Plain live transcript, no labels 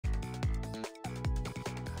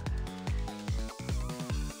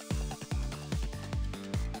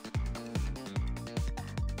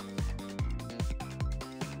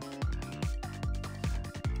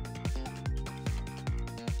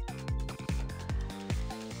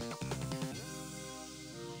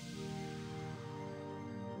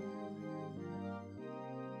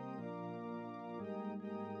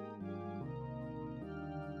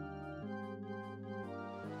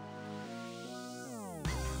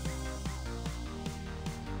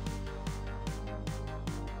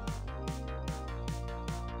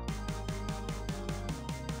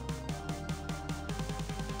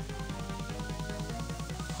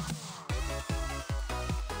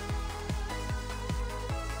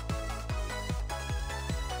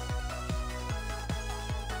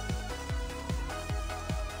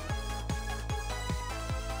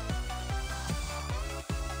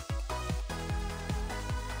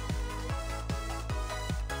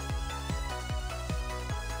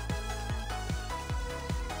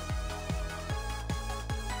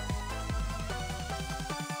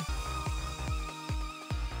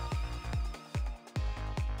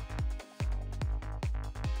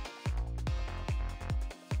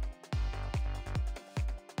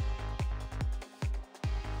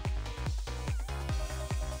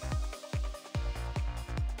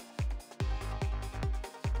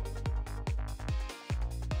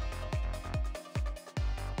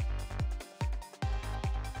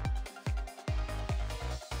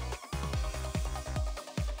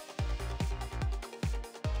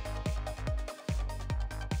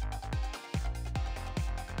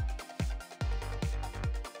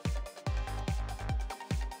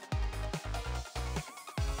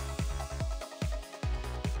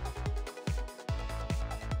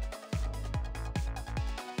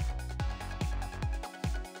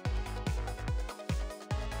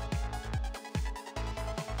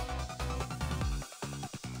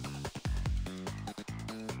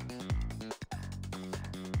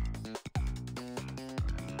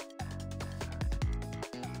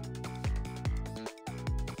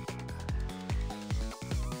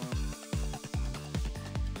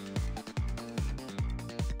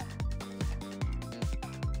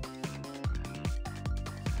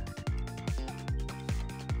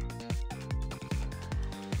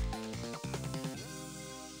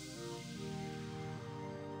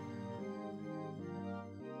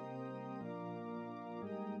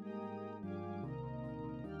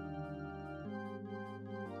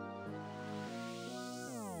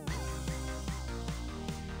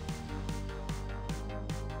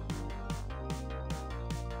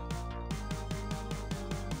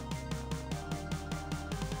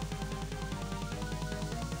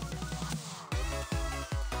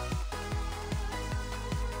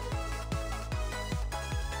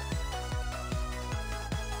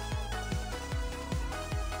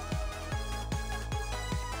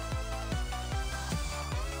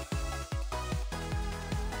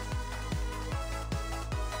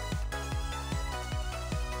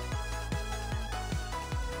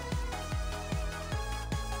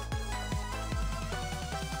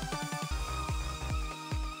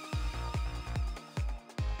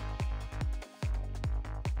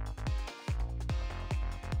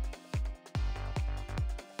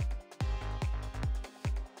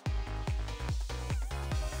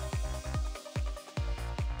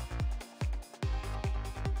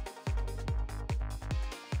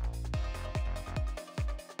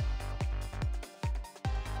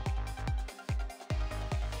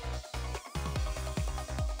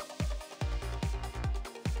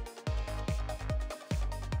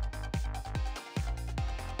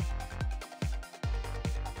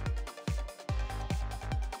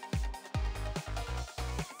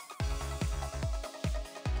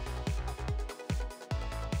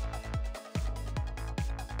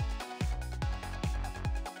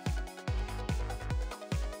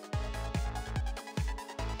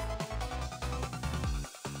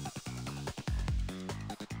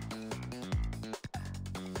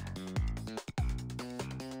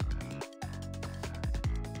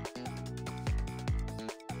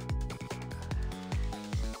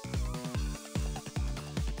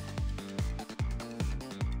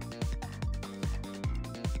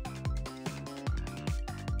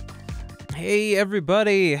Hey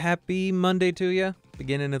everybody, happy Monday to you.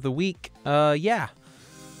 Beginning of the week. Yeah.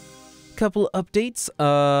 Couple updates.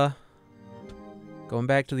 Going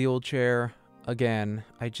back to the old chair again.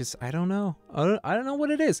 I don't know. I don't know what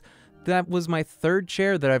it is. That was my third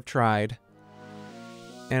chair that I've tried.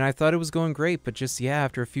 And I thought it was going great, but just, yeah,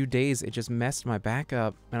 after a few days, it just messed my back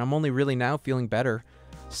up. And I'm only really now feeling better.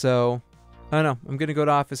 So, I don't know. I'm gonna go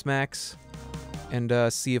to Office Max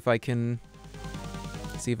and see if I can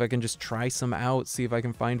just try some out, see if I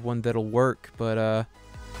can find one that'll work. But,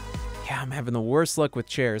 yeah, I'm having the worst luck with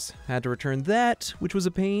chairs. I had to return that, which was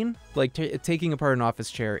a pain. Like, taking apart an office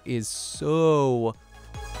chair is so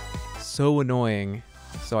annoying.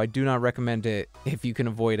 So I do not recommend it if you can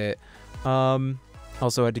avoid it.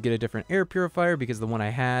 Also had to get a different air purifier because the one I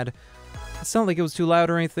had, it's not like it was too loud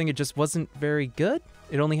or anything, it just wasn't very good.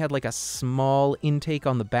 It only had like a small intake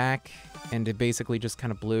on the back, and it basically just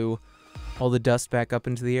kind of blew all the dust back up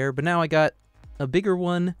into the air. But now I got a bigger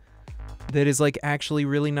one that is like actually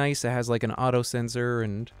really nice. It has like an auto sensor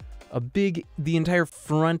and the entire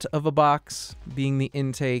front of a box being the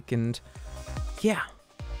intake, and yeah,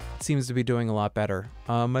 it seems to be doing a lot better.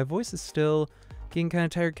 My voice is still getting kind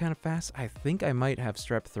of tired kind of fast. I think I might have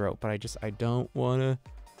strep throat, but I don't want to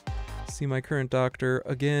see my current doctor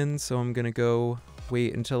again, so I'm gonna go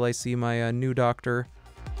wait until I see my new doctor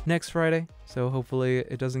next Friday, so hopefully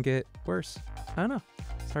it doesn't get worse. I don't know.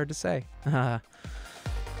 It's hard to say.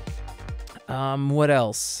 What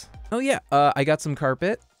else? Oh yeah, I got some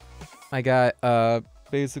carpet. I got,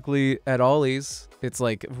 basically at Ollie's, it's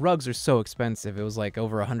like, rugs are so expensive. It was like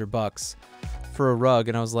over $100 for a rug,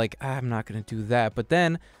 and I was like, I'm not gonna do that. But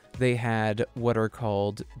then they had what are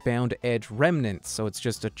called bound edge remnants, so it's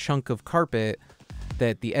just a chunk of carpet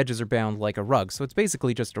that the edges are bound like a rug. So it's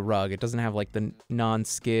basically just a rug. It doesn't have like the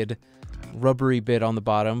non-skid rubbery bit on the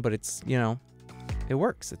bottom, but it's, you know, it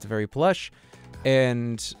works. It's very plush,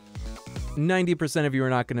 and 90% of you are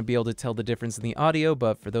not going to be able to tell the difference in the audio,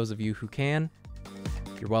 but for those of you who can,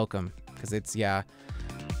 you're welcome, because it's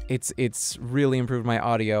really improved my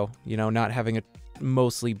audio, you know, not having a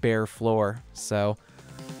mostly bare floor, so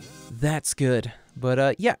that's good.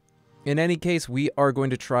 But yeah, in any case, we are going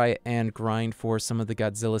to try and grind for some of the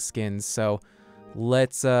Godzilla skins, so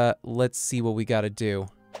let's see what we got to do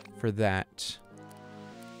for that.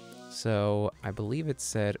 So I believe it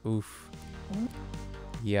said, oof,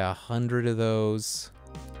 yeah, 100 of those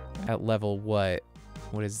at level what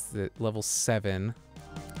is the level 7.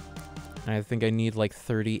 And I think I need like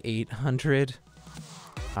 3,800.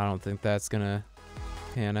 I don't think that's gonna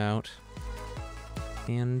pan out.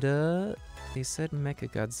 And they said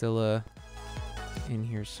Mechagodzilla in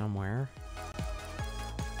here somewhere.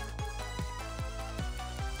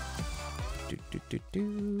 I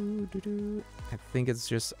think it's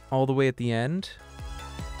just all the way at the end.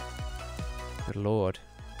 Good lord.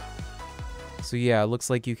 So yeah, it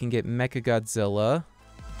looks like you can get Mechagodzilla.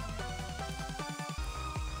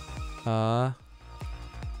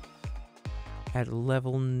 At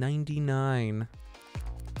level 99.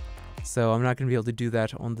 So I'm not gonna be able to do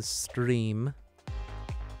that on the stream.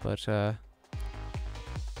 But yeah,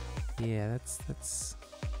 that's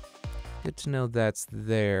good to know that's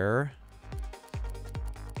there.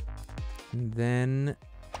 And then,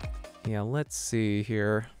 yeah, let's see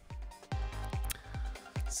here.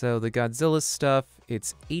 So the Godzilla stuff,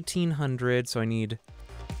 it's 1,800, so I need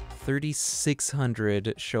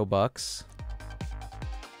 3,600 Showbucks.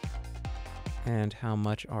 And how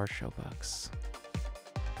much are Showbucks?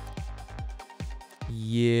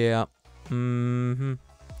 Yeah.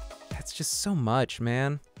 That's just so much,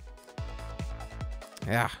 man.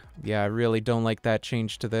 Yeah, I really don't like that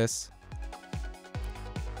change to this.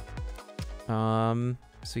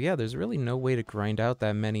 So yeah, there's really no way to grind out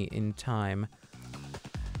that many in time.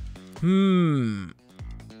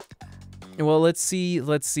 Well, let's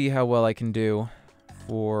see how well I can do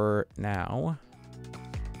for now.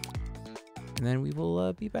 And then we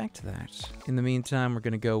will be back to that. In the meantime, we're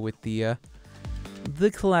gonna go with the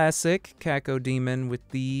classic Kako Demon with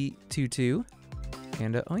the tutu.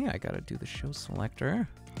 And oh yeah, I gotta do the show selector.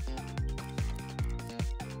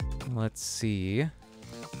 Let's see.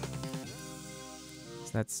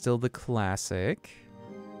 So that's still the classic.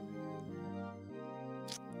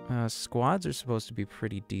 Squads are supposed to be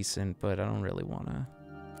pretty decent, but I don't really wanna.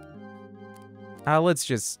 Let's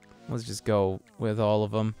just go with all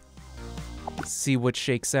of them. See what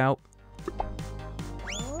shakes out.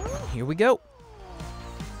 Here we go.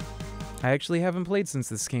 I actually haven't played since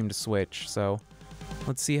this came to Switch, so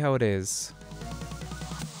let's see how it is.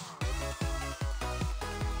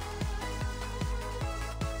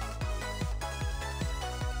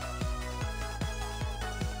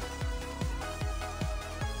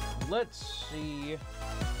 let's see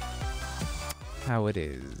how it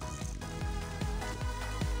is.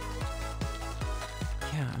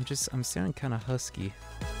 Yeah, I'm sounding kind of husky.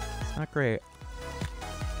 It's not great.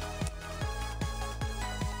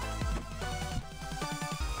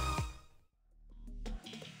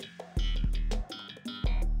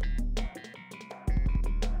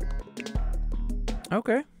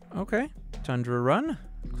 Okay. Tundra Run.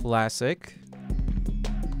 Classic.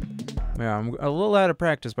 Yeah, I'm a little out of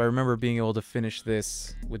practice, but I remember being able to finish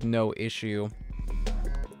this with no issue.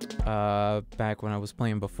 Back when I was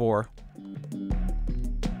playing before.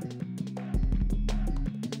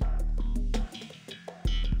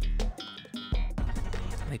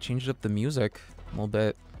 They changed up the music a little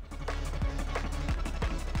bit.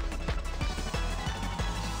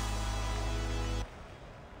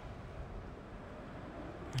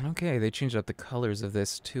 Okay, they changed up the colors of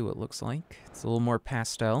this too, it looks like. It's a little more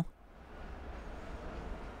pastel.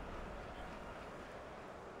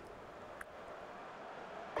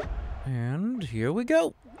 And here we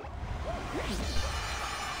go.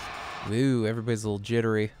 Ooh, everybody's a little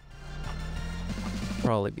jittery.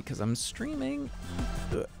 Probably because I'm streaming.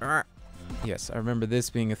 Yes, I remember this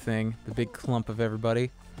being a thing. The big clump of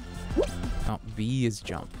everybody. Oh, V is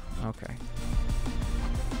jump. Okay.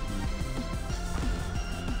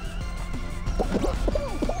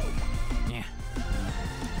 Yeah.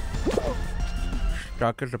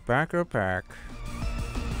 Stuck at the back of the pack.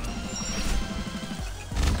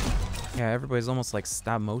 Yeah, everybody's almost like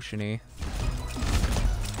stop motion-y.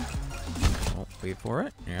 Oh, wait for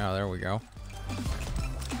it. Yeah, there we go.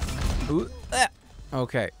 Ooh, ah.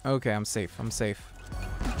 Okay, I'm safe.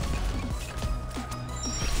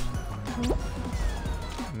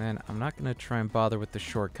 And then I'm not gonna try and bother with the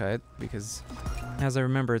shortcut because, as I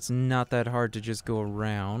remember, it's not that hard to just go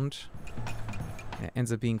around. And it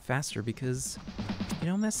ends up being faster because you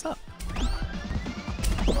don't mess up.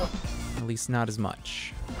 At least not as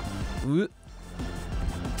much. Ooh.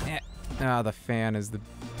 Eh. Ah, the fan is the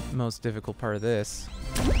most difficult part of this.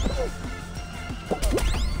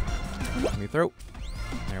 Let me throw.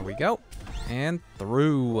 There we go. And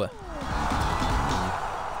through.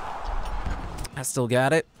 I still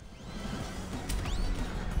got it.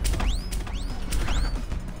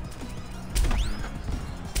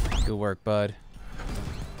 Good work, bud.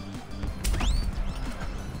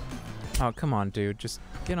 Oh, come on, dude. Just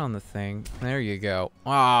get on the thing. There you go.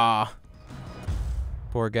 Ah.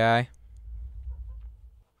 Poor guy.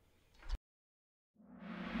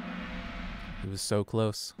 He was so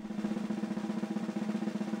close.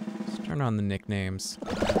 Let's turn on the nicknames.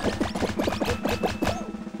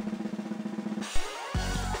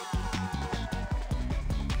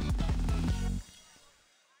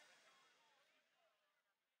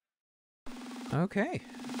 Okay.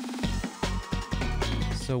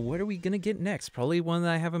 So what are we gonna get next? Probably one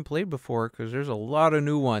that I haven't played before, because there's a lot of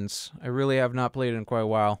new ones. I really have not played in quite a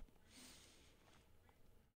while.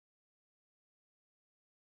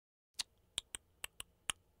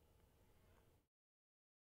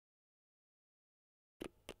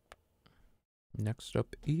 Next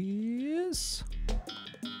up is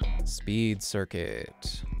Speed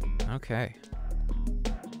Circuit. Okay.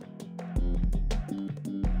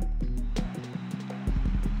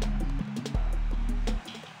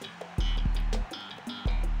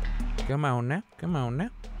 Come on now, come on now.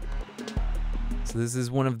 So this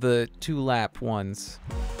is one of the 2-lap ones.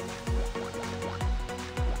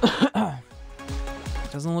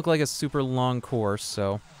 Doesn't look like a super long course,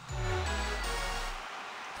 so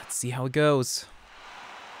let's see how it goes.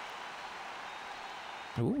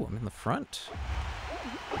 Ooh, I'm in the front.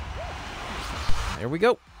 There we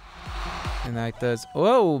go. And that does,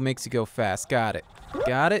 whoa, makes you go fast. Got it.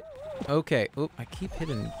 Got it. Okay. Oop, I keep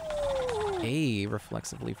hitting A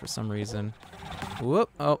reflexively for some reason. Whoop.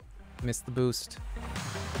 Oh, missed the boost.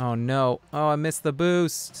 Oh no. Oh, I missed the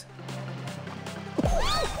boost.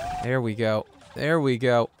 There we go. There we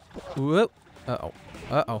go. Whoop. Uh-oh.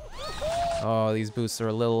 Uh-oh. Oh, these boosts are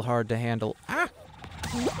a little hard to handle. Ah!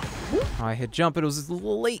 Oh, I hit jump. It was a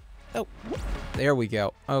little late. Oh. There we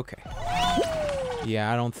go. Okay.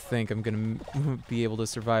 Yeah, I don't think I'm gonna be able to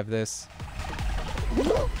survive this.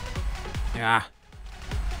 Ah.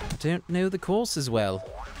 Don't know the course as well.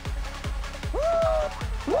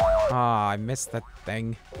 Ah, I missed that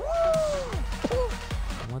thing.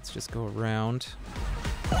 Let's just go around.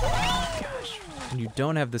 Gosh, when you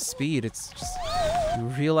don't have the speed, it's just, you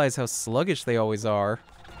realize how sluggish they always are.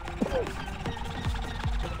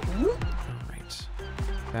 Alright.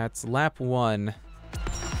 That's lap 1.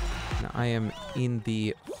 Now I am in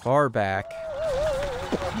the far back.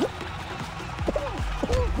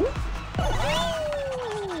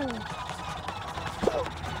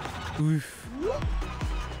 Oof.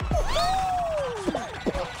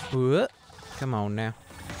 Come on now.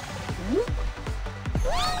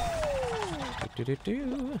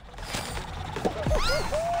 Do-do-do-do.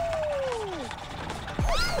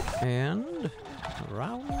 And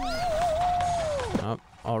round. Oh,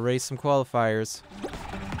 already some qualifiers.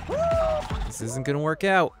 This isn't gonna work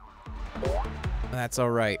out. That's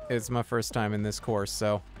alright. It's my first time in this course,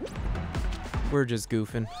 so we're just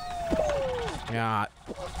goofing. Yeah.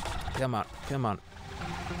 Come on, come on.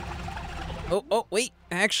 Oh, wait,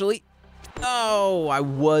 actually. Oh, I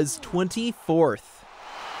was 24th.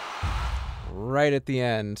 Right at the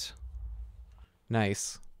end.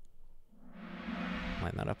 Nice.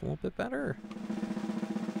 Line that up a little bit better.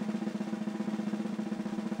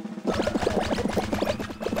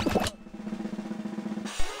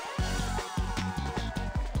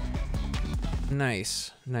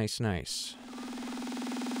 Nice, nice, nice.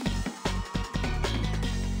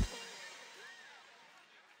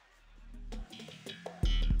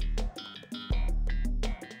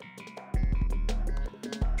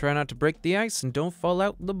 Try not to break the ice and don't fall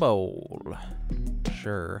out the bowl.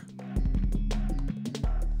 Sure.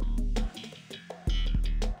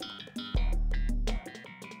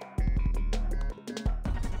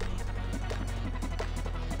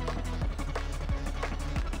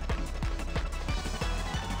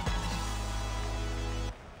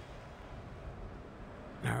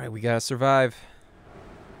 All right, we gotta survive.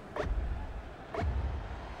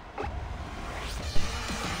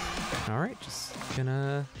 All right, just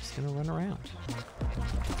gonna run around.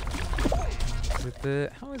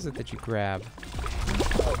 How is it that you grab?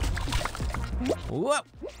 Whoa!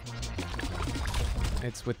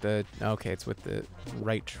 It's with the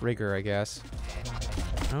right trigger, I guess.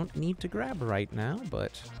 I don't need to grab right now,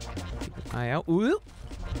 but keep an eye out. Ooh!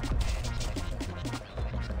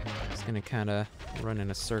 Just gonna kind of run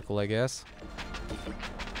in a circle, I guess.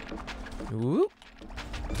 Ooh!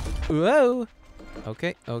 Whoa!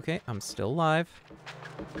 Okay, I'm still alive.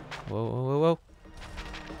 Whoa, whoa, whoa, whoa.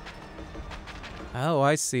 Oh,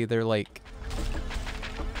 I see. They're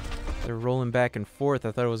rolling back and forth.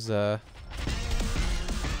 I thought it was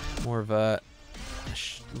more of a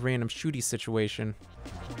random shooty situation.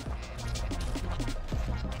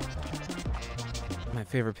 My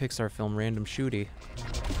favorite Pixar film, Random Shooty.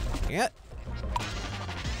 Yeah. I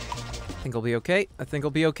think I'll be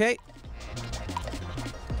okay.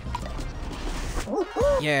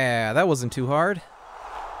 Yeah, that wasn't too hard.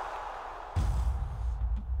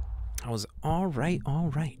 That was all right.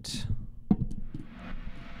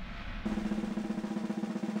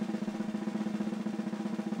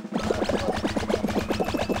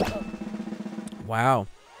 Wow,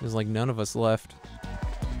 there's like none of us left.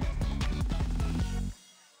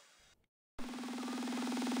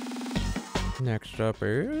 Next up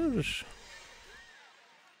is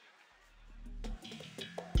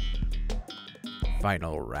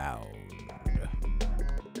final round.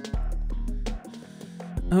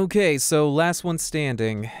 Okay, so last one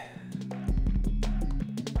standing.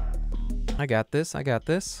 I got this. I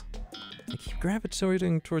keep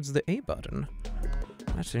gravitating towards the A button.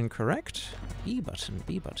 That's incorrect. B button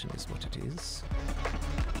is what it is.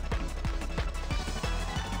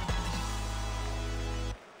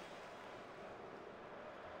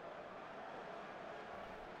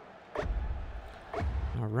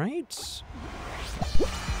 All right.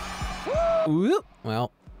 Ooh,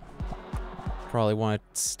 well, probably want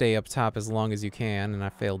to stay up top as long as you can, and I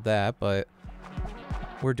failed that, but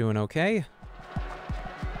we're doing okay.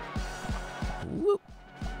 Woo.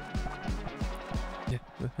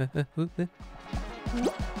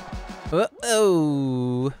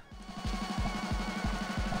 Uh-oh.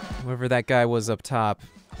 Whoever that guy was up top,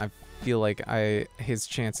 I feel like his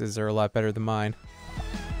chances are a lot better than mine.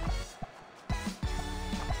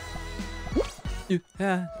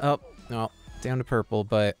 Oh, no. Down to purple,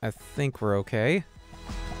 but I think we're okay.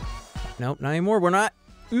 Nope, not anymore. We're not.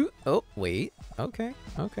 Ooh, oh, wait. Okay.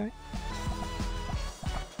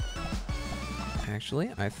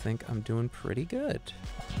 Actually, I think I'm doing pretty good.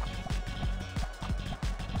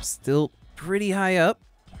 Still pretty high up.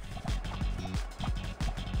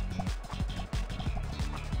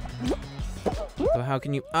 So how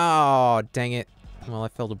can you... Oh, dang it. Well, I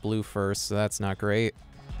fell to blue first, so that's not great.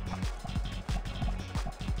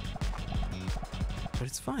 But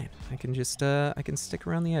it's fine. I can just, I can stick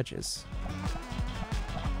around the edges.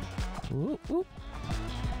 Ooh, ooh.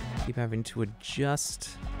 Keep having to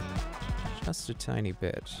adjust just a tiny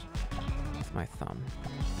bit with my thumb.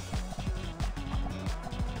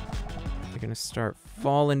 They're gonna start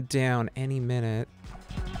falling down any minute.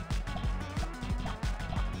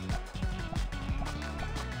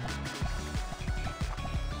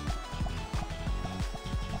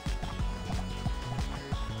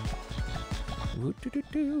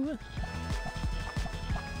 Do.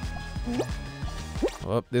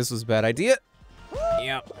 Oh, this was a bad idea.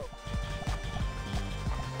 Yep.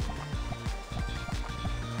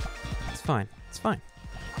 It's fine. It's fine.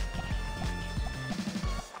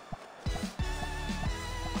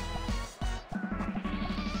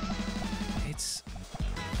 It's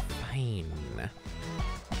fine.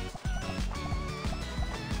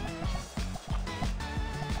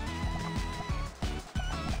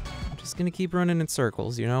 I'm just gonna keep running in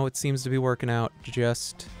circles, you know? It seems to be working out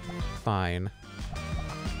just fine.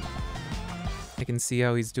 I can see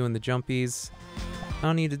how he's doing the jumpies. I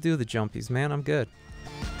don't need to do the jumpies, man. I'm good.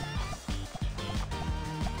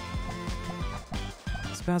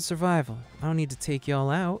 It's about survival. I don't need to take y'all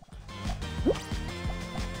out.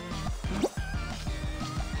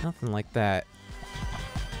 Nothing like that.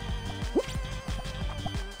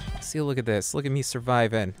 See, look at this. Look at me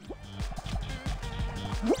surviving.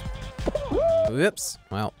 Whoops.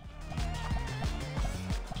 Well.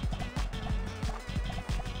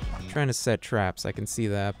 Trying to set traps, I can see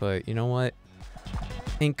that, but you know what?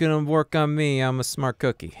 Ain't gonna work on me, I'm a smart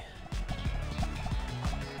cookie.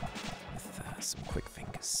 With some quick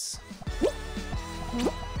fingers.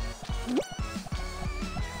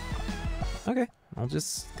 Okay, I'll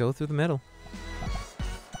just go through the middle.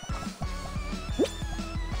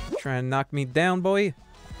 Trying to knock me down, boy?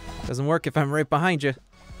 Doesn't work if I'm right behind you.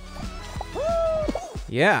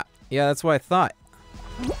 Yeah, that's what I thought.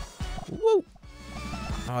 Woo!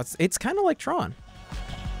 Oh, it's kind of like Tron.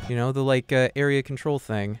 You know, the like area control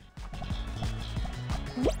thing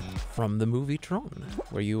from the movie Tron,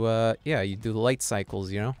 where you you do the light cycles,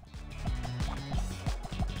 you know.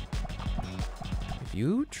 If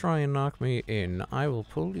you try and knock me in, I will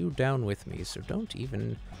pull you down with me, so don't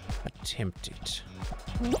even attempt it.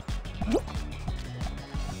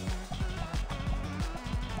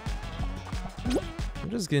 I'm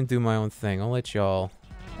just gonna do my own thing. I'll let y'all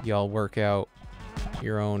work out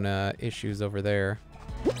your own issues over there.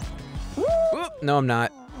 Oop, no, I'm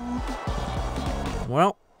not.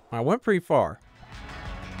 Well, I went pretty far.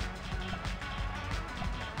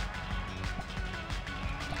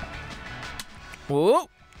 Whoa!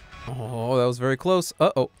 Oh, that was very close.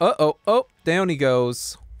 Uh-oh, uh-oh, oh, down he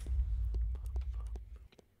goes.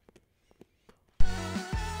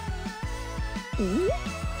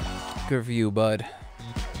 Good for you, bud.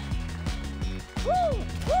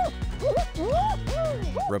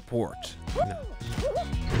 Report. No.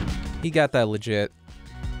 He got that legit.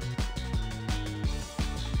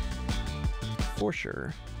 For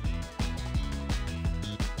sure.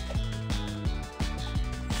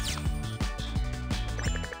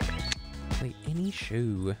 Wait, any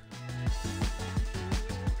shoe?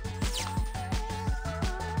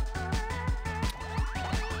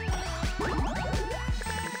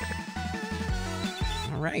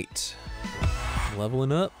 All right.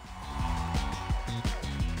 Leveling up.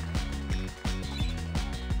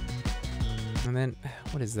 And then,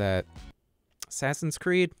 what is that? Assassin's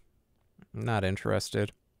Creed? I'm not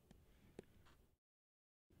interested.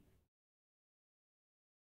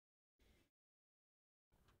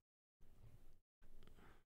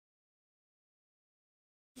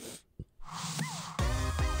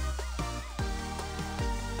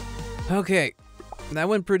 Okay, that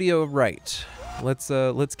went pretty right. Let's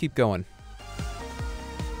keep going.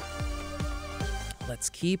 Let's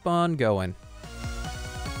keep on going.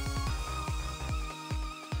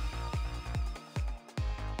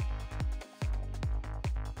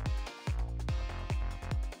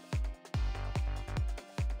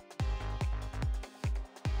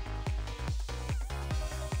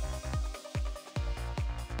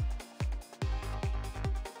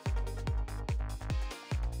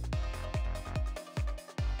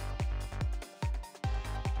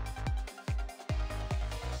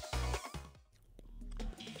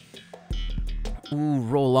 Ooh,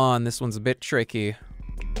 roll on. This one's a bit tricky.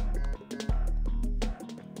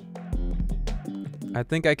 I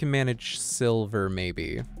think I can manage silver,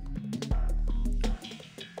 maybe.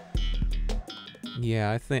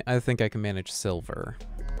 Yeah, I think I can manage silver.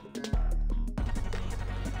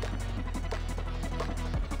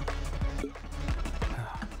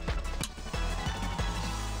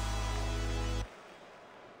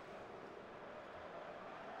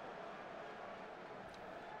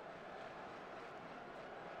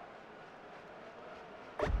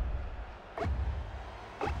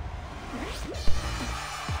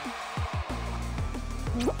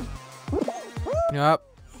 Yup.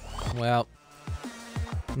 Well,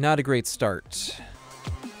 not a great start.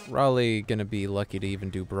 Probably gonna be lucky to even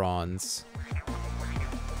do bronze.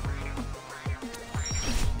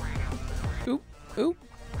 Oop, oop.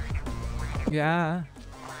 Yeah.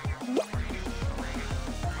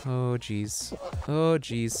 Oh, jeez. Oh,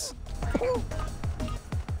 jeez.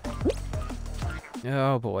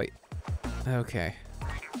 Oh, boy. Okay.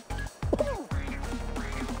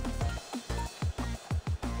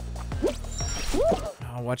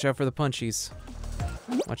 Oh, watch out for the punchies.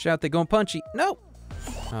 Watch out, they going punchy. No!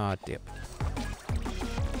 Aw, dip.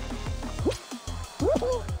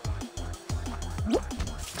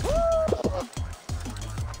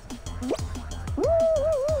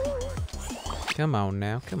 Come on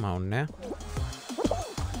now, come on now.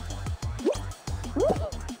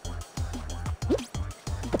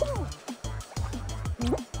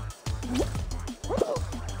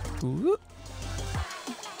 Ooh.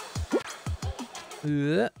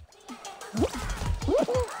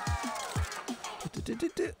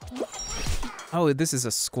 Oh, this is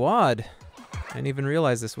a squad. I didn't even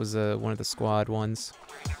realize this was one of the squad ones.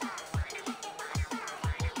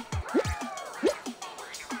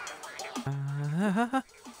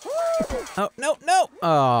 Oh, no, no!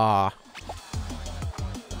 Aww.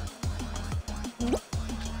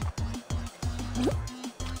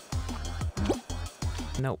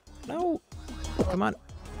 No, no. Come on.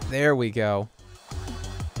 There we go.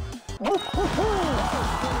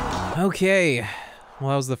 Okay. Well,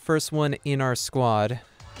 that was the first one in our squad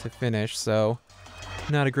to finish, so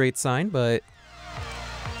not a great sign, but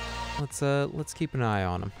let's keep an eye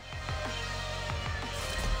on him.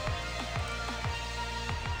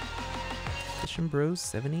 Fishing Bros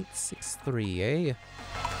 7863, eh?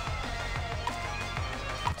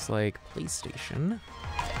 Looks like PlayStation.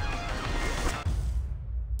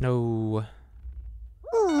 No.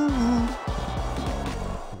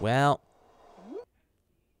 Well.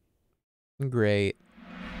 Great.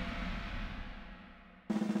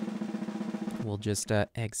 We'll just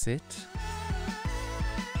exit.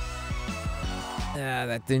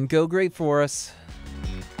 That didn't go great for us.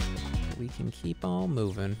 We can keep on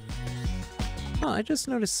moving. Oh, I just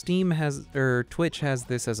noticed Steam has, or Twitch has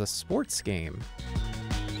this as a sports game.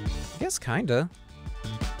 I guess kinda.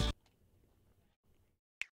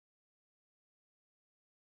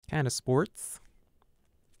 Kinda sports.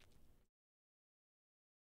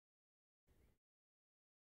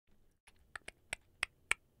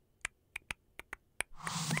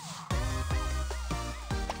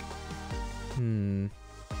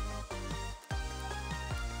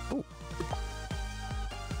 Oh.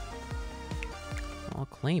 I'll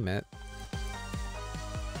claim it.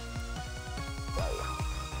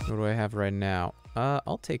 What do I have right now?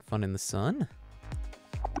 I'll take Fun in the Sun.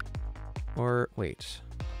 Or, wait.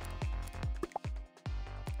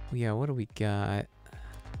 Yeah, what do we got?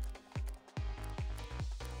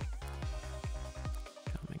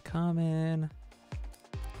 Common.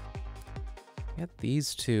 Got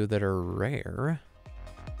these two that are rare.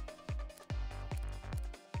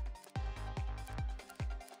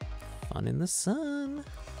 Fun in the Sun.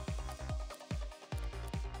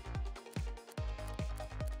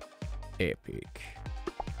 Epic.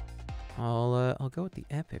 I'll go with the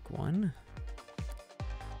epic one.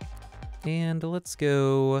 And let's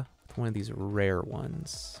go with one of these rare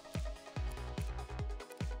ones.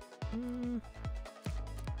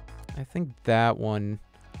 I think that one,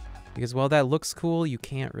 because while that looks cool, you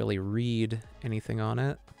can't really read anything on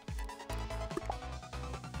it.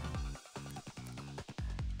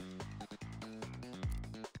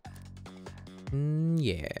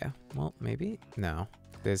 Yeah, well, maybe, no,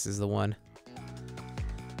 this is the one.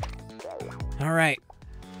 All right,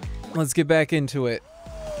 let's get back into it.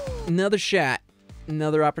 Another shot,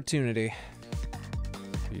 another opportunity.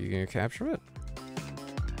 Are you gonna capture it?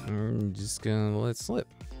 I'm just gonna let it slip.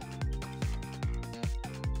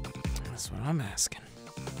 That's what I'm asking.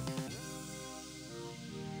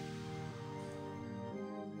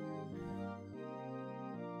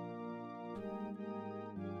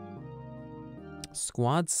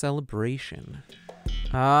 Squad celebration.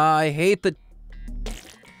 I hate the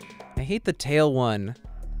tail one.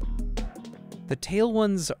 The tail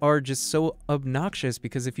ones are just so obnoxious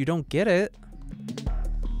because if you don't get it,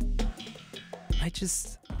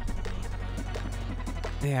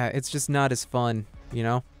 yeah, it's just not as fun, you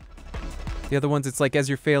know? The other ones, it's like as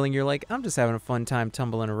you're failing, you're like, I'm just having a fun time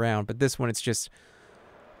tumbling around. But this one, it's just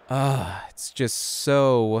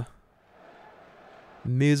so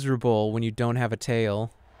miserable when you don't have a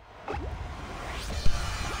tail.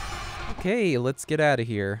 Okay, let's get out of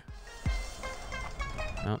here.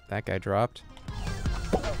 Oh, that guy dropped.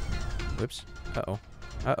 Whoops. Uh-oh.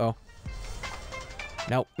 Uh-oh.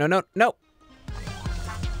 No, no, no, no!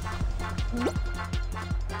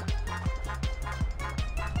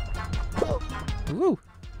 Woo!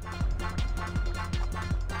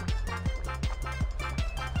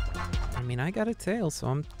 I mean, I got a tail,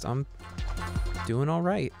 so I'm doing all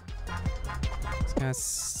right. Just gotta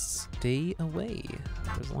stay away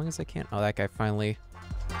for as long as I can. Oh, that guy finally.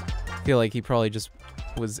 I feel like he probably just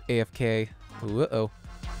was AFK. Ooh, uh-oh.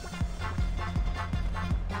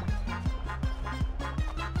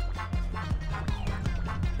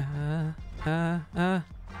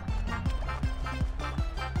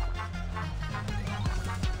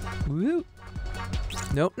 Woo.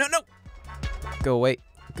 No, no, no. Go away.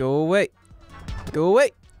 Go away. Go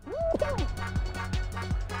away.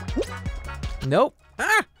 Nope.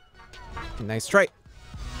 Ah! Nice try.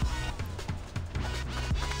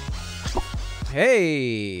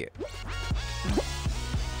 Hey.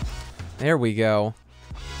 There we go.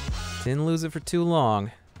 Didn't lose it for too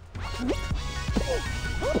long.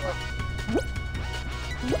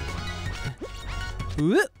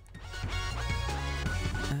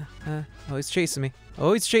 Oh, he's chasing me.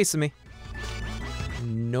 Oh, he's chasing me.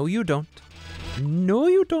 No, you don't. No,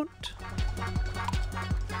 you don't.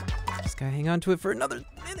 Just gotta hang on to it for another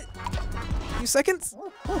minute. A few seconds.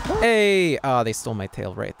 Hey! Oh, they stole my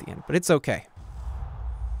tail right at the end, but it's okay.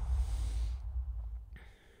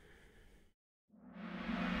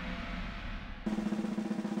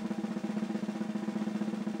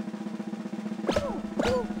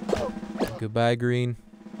 Goodbye, green.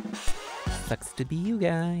 Sucks to be you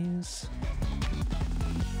guys.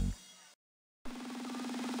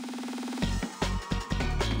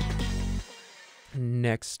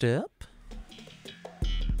 Next up,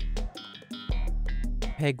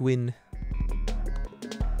 Penguin.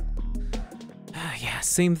 Yeah,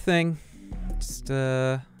 same thing. Just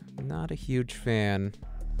not a huge fan.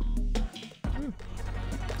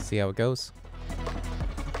 See how it goes.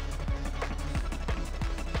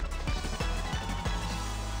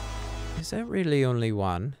 Is that really only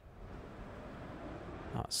one?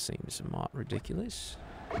 That seems somewhat ridiculous.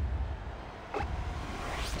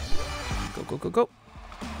 Go, go, go, go.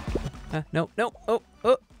 No, no, oh,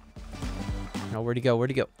 oh. Oh, where'd he go? Where'd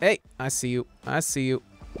he go? Hey, I see you. I see you.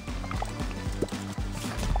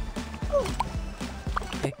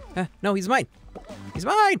 Hey, no, he's mine. He's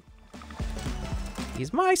mine.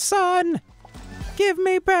 He's my son. Give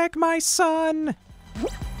me back my son.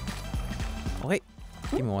 Oh, wait.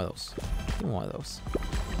 Give me one of those. Give me one of those.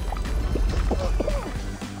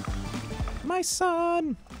 My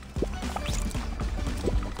son.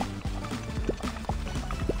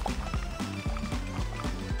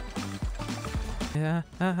 Yeah,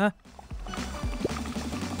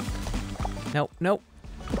 No, no.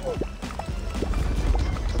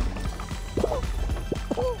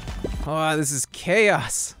 Oh, this is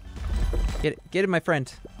chaos. Get it, my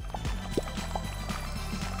friend.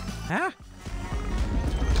 Ah.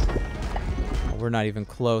 Oh, we're not even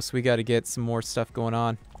close. We got to get some more stuff going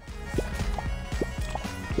on.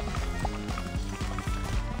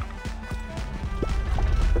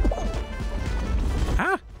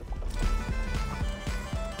 Ah.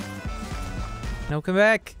 No, come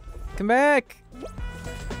back. Come back.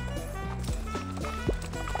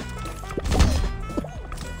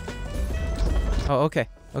 Oh, okay.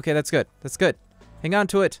 Okay, that's good. That's good. Hang on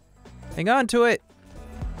to it. Hang on to it.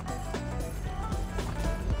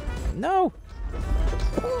 No.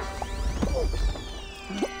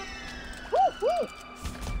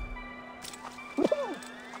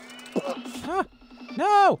 Huh.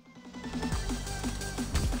 No.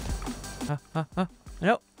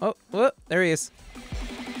 No. Oh, oh, there he is.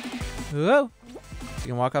 Whoa. You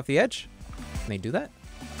can walk off the edge? Can they do that?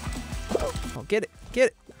 Oh, get it. Get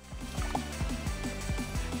it.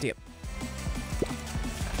 Damn.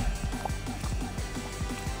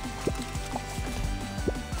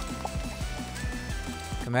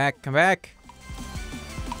 Come back. Come back.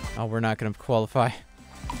 Oh, we're not going to qualify.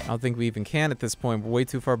 I don't think we even can at this point. We're way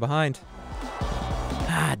too far behind.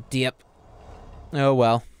 Ah, dip. Oh,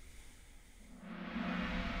 well.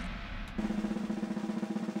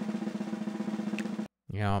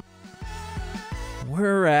 Yeah.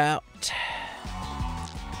 We're out.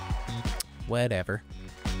 Whatever.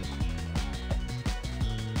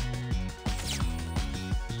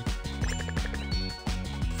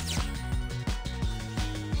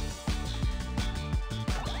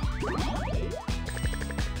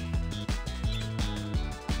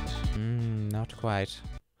 Not quite.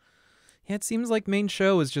 Yeah, it seems like main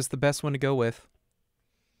show is just the best one to go with.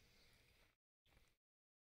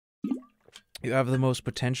 You have the most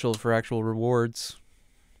potential for actual rewards.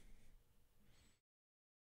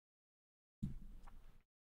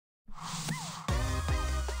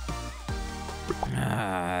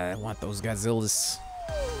 I want those GODZILLAS.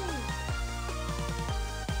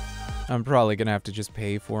 I'm probably gonna have to just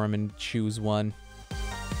pay for them and choose one.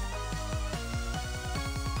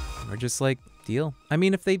 We're just like, deal. I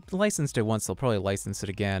mean, if they licensed it once, they'll probably license it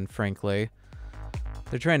again, frankly.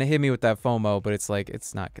 They're trying to hit me with that FOMO, but it's like,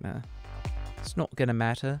 it's not gonna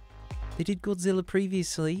matter. They did Godzilla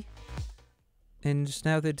previously, and just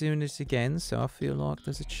now they're doing it again, so I feel like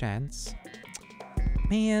there's a chance.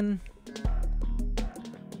 Man,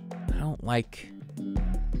 I don't like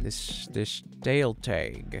this tail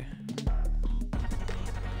tag.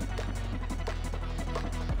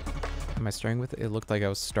 Am I starting with it? It looked like I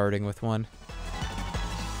was starting with one.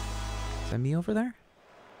 Is that me over there?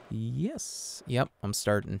 Yes. Yep, I'm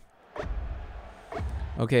starting.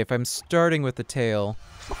 Okay, if I'm starting with the tail,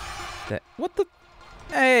 that... What the...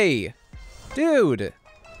 Hey! Dude!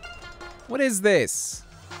 What is this?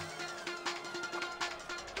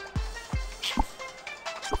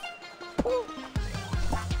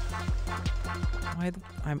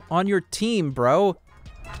 I'm on your team, bro.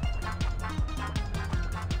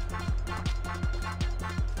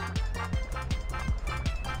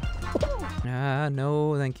 Ah,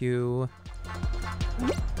 no, thank you.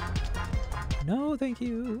 No, thank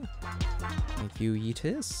you. Thank you,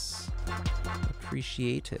 Yeetus.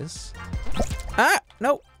 Appreciate us. Ah,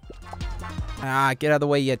 no. Ah, get out of the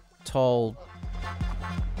way, you tall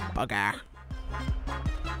bugger.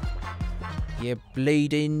 You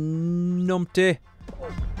bleeding numpty.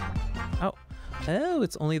 Oh. Oh,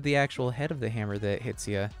 it's only the actual head of the hammer that hits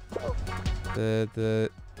you. The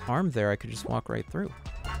arm there, I could just walk right through.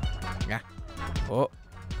 Yeah. Oh.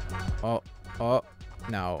 Oh. Oh.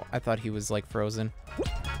 No, I thought he was, like, frozen.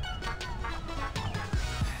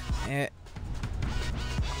 Eh.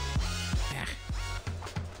 Yeah.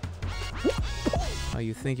 Oh,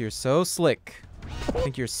 you think you're so slick. You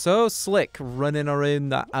think you're so slick running around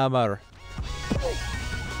the hammer.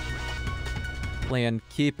 Playing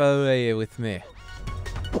keep away with me.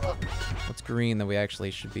 What's green that we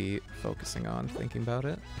actually should be focusing on, thinking about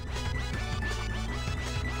it?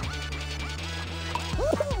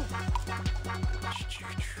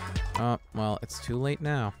 Oh, well, it's too late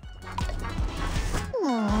now.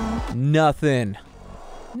 Nothing.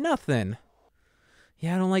 Nothing.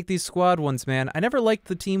 Yeah, I don't like these squad ones, man. I never liked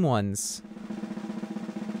the team ones.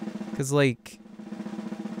 'Cause, like...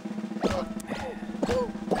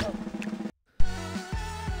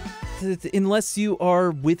 unless you are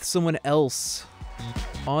with someone else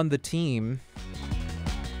on the team,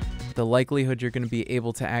 the likelihood you're going to be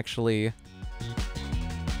able to actually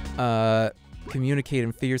communicate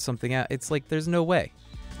and figure something out, it's like there's no way.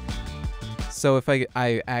 So if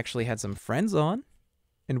I actually had some friends on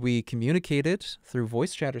and we communicated through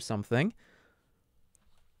voice chat or something,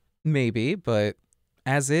 maybe, but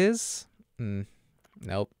as is,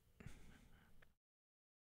 nope.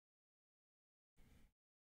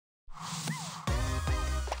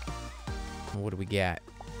 What do we got?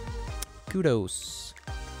 Kudos.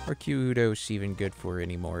 Or kudos even good for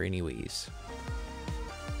anymore anyways.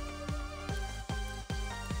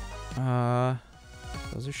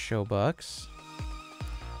 Those are show bucks.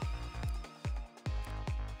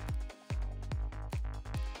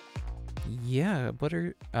 Yeah,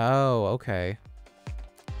 butter. Oh, okay.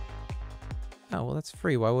 Oh, well, that's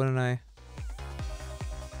free. Why wouldn't I?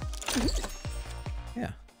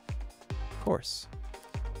 Yeah. Of course.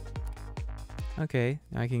 Okay,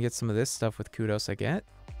 I can get some of this stuff with kudos I get.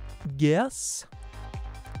 Yes.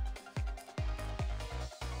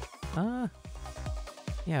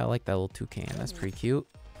 Yeah, I like that little toucan. That's pretty cute.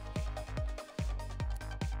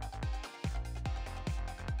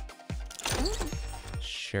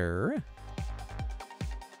 Sure.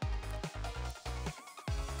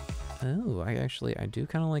 Oh, I do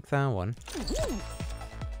kind of like that one.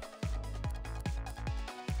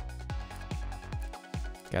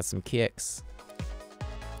 Got some kicks.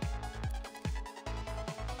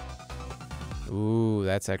 Ooh,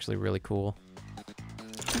 that's actually really cool.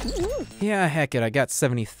 Yeah, heck it, I got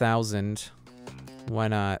 70,000. Why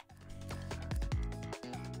not?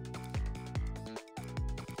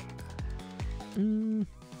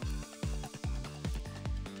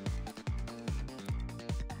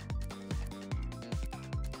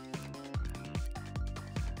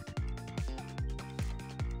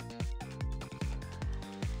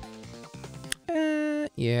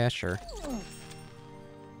 Yeah, sure.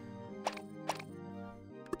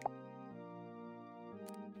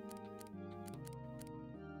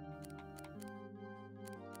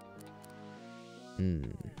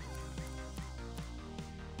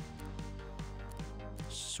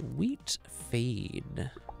 Sweet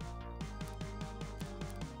fade.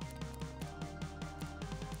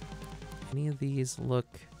 Any of these look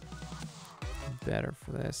better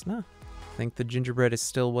for this? No. I think the gingerbread is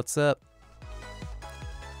still what's up.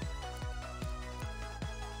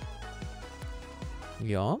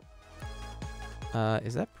 Yup.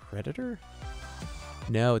 Is that Predator?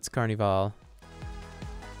 No, it's Carnival.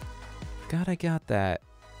 God, I got that.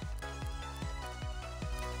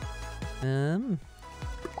 And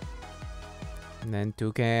then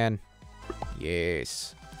Toucan.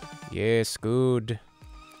 Yes. Yes, good.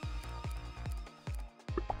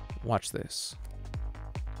 Watch this.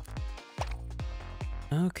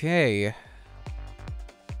 Okay.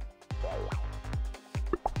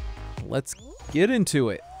 Let's get into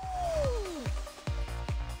it.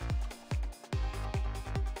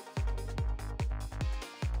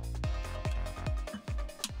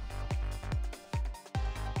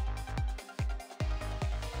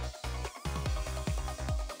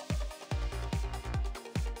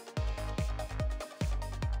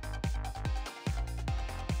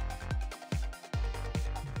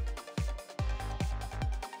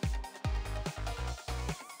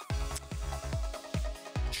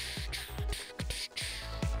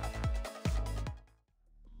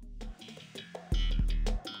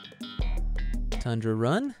 Tundra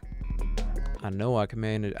Run. I know I can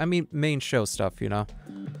manage. I mean, main show stuff, you know.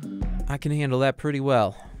 I can handle that pretty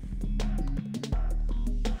well.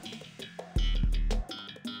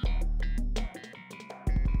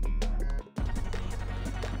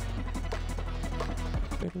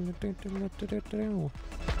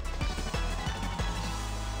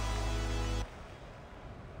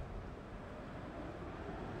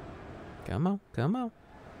 Come on, come on.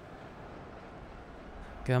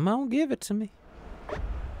 Come on, give it to me.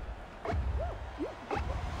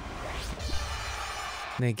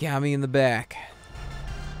 They got me in the back.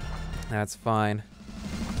 That's fine.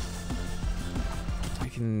 I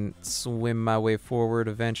can swim my way forward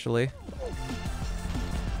eventually.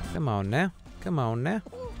 Come on now. Come on now.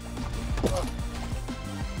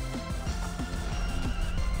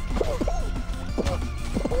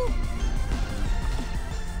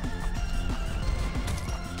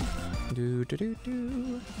 Do do do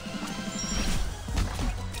do.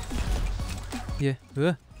 Yeah.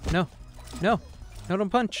 No. No. No, don't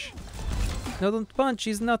punch. No, don't punch.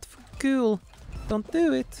 He's not cool. Don't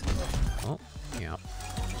do it. Oh, yeah.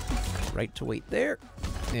 Right to wait there.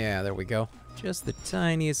 Yeah, there we go. Just the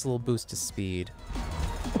tiniest little boost to speed.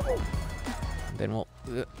 And then we'll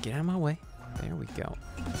get out of my way. There we go.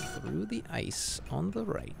 Through the ice on the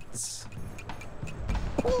right.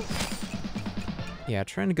 Yeah,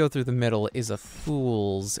 trying to go through the middle is a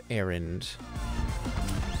fool's errand.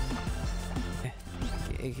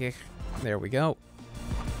 There we go.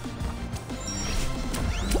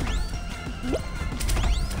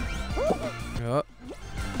 Oh.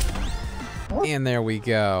 And there we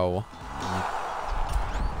go.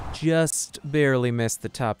 Just barely missed the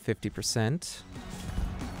top 50%.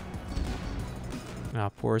 Ah,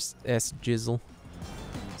 poor S Jizzle.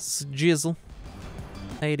 Jizzle.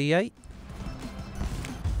 88.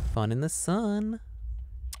 Fun in the sun.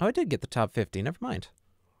 Oh, I did get the top 50. Never mind.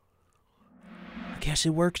 I guess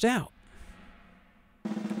it worked out.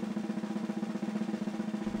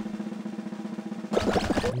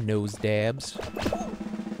 Nose dabs.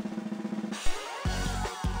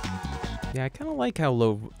 Yeah, I kind of like how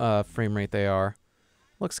low frame rate they are.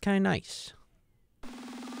 Looks kind of nice.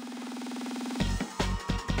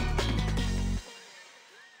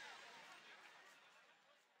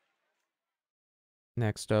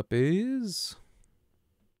 Next up is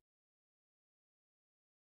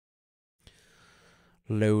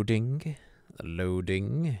loading,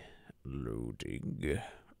 loading, loading,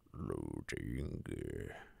 loading.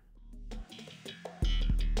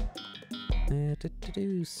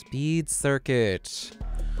 Speed circuit.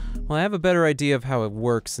 Well, I have a better idea of how it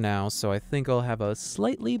works now, so I think I'll have a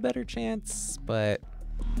slightly better chance, but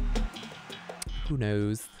who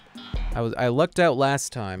knows? I lucked out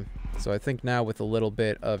last time, so I think now with a little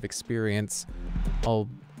bit of experience, I'll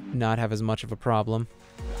not have as much of a problem.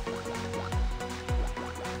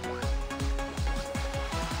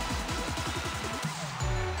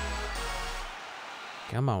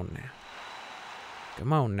 Come on now.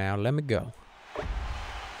 Come on now, let me go.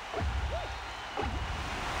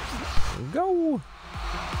 Go!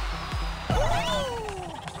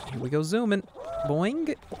 Here we go zooming.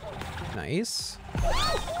 Boing! Nice.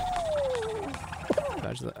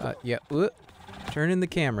 Dodge the, yeah. Turn in the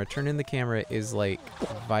camera. Turn in the camera is like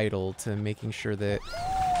vital to making sure that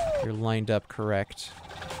you're lined up correct.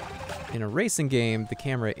 In a racing game, the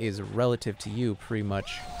camera is relative to you pretty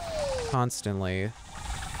much constantly.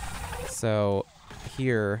 So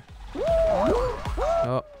here,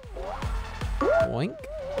 oh, boink,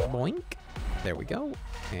 boink, there we go,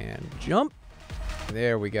 and jump,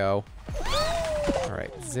 there we go. All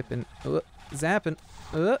right, zipping, zapping,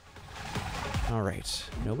 All right.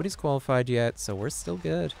 Nobody's qualified yet, so we're still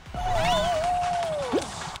good.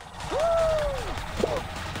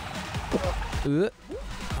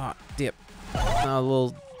 Ah, dip.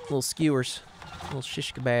 Little skewers. Little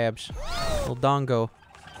shish kebabs. Little dongo.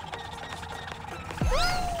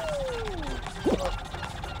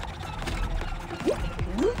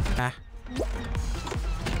 Ah.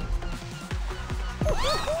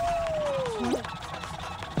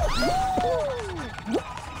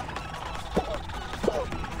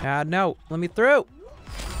 Ah, no. Let me through.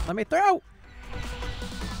 Let me through.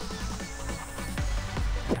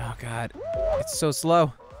 Oh, God. It's so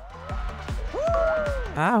slow.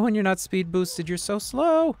 Ah, when you're not speed boosted, you're so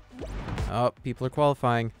slow. Oh, people are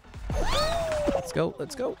qualifying. Let's go.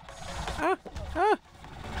 Let's go. Ah, ah.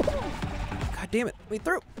 God damn it. Let me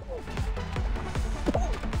through.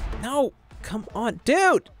 No. Come on,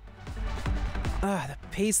 dude. Ah, the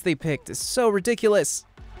pace they picked is so ridiculous.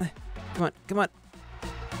 Come on. Come on.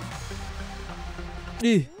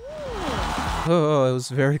 Oh, it was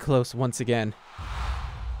very close once again.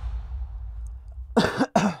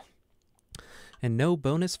 And no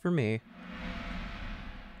bonus for me.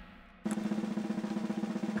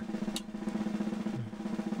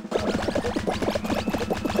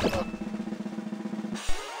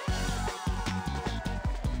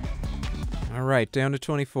 All right, down to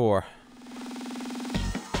 24.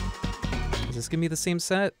 Is this gonna be the same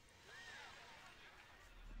set?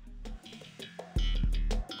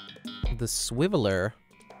 The swiveler.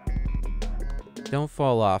 Don't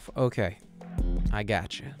fall off. Okay. I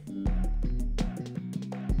gotcha.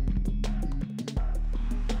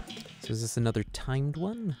 So is this another timed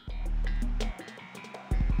one?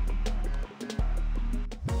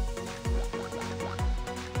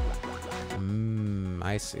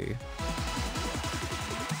 I see.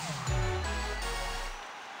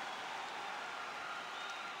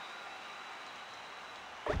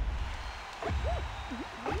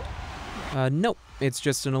 Nope, it's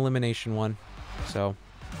just an elimination one. So,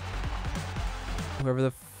 whoever the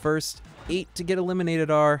first 8 to get eliminated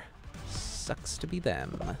are, sucks to be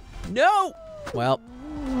them. No! Well,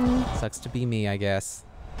 sucks to be me, I guess.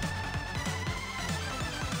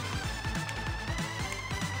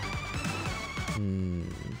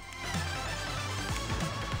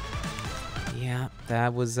 Yeah,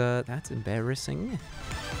 that was, that's embarrassing.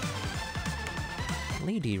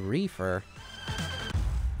 Lady Reefer.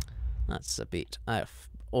 That's a bit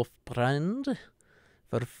off-brand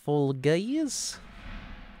for Fall Guys.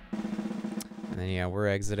 And then, yeah, we're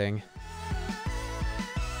exiting.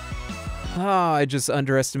 Oh, I just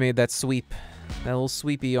underestimated that sweep. That little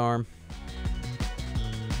sweepy arm.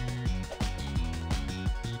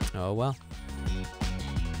 Oh, well.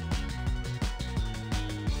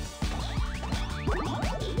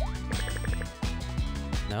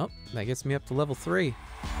 Nope, that gets me up to level 3.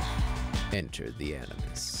 Enter the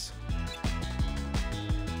Animus.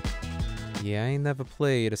 Yeah, I ain't never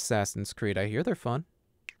played Assassin's Creed. I hear they're fun.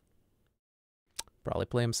 Probably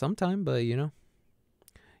play them sometime, but you know.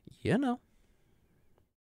 You know.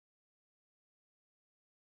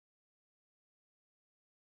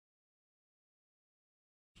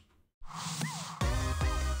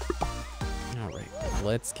 Alright,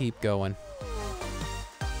 let's keep going.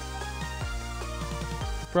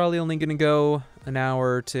 Probably only gonna go an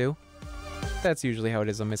hour or two. That's usually how it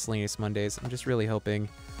is on Miscellaneous Mondays. I'm just really hoping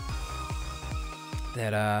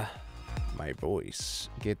that my voice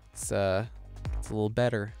gets a little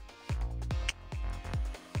better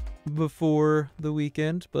before the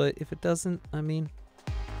weekend, but if it doesn't, I mean,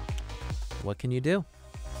 what can you do?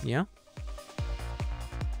 Yeah?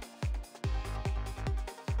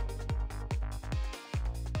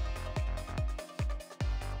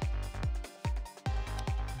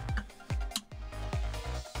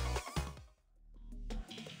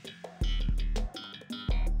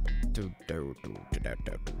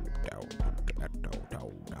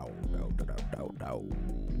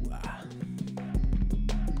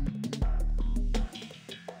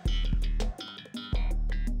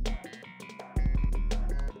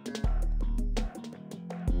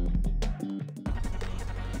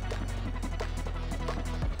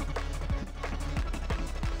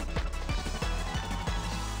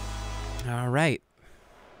 All right.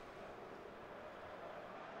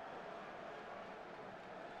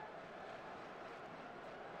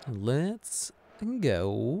 Let's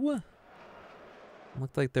go.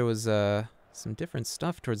 Looked like there was some different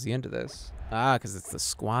stuff towards the end of this. Ah, because it's the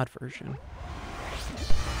squad version.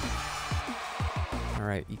 All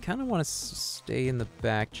right, you kind of want to stay in the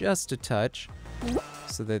back just a touch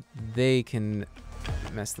so that they can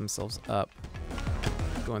mess themselves up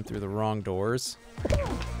going through the wrong doors.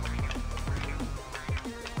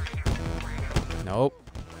 Nope.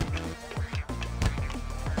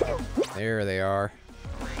 There they are.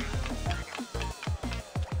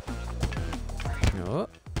 Oh,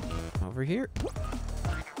 over here.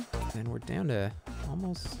 And we're down to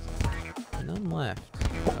almost none left.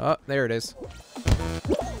 Oh, there it is.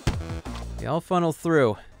 They all funnel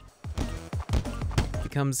through.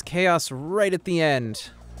 Becomes chaos right at the end.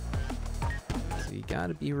 So you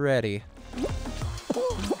gotta be ready.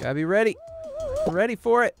 Gotta be ready. Ready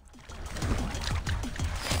for it.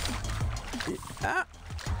 Ah.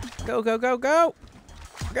 Go, go, go, go.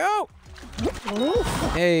 Go.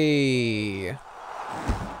 Hey.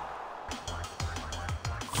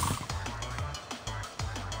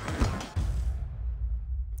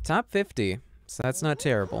 Top 50. So that's not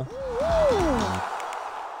terrible.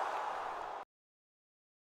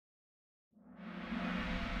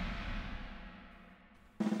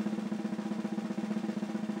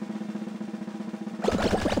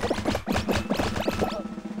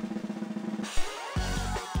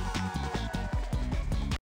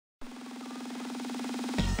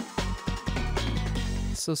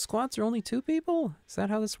 So squads are only 2 people? Is that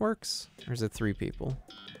how this works? Or is it 3 people?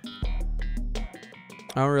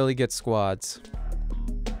 I don't really get squads.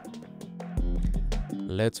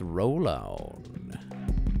 Let's roll on.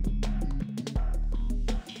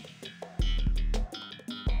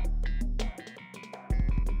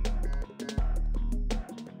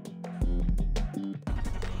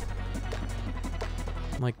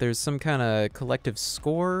 Like there's some kind of collective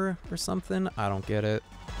score or something? I don't get it.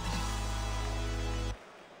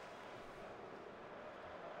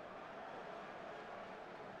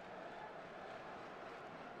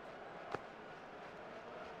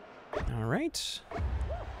 Alright.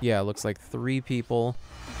 Yeah, it looks like 3 people.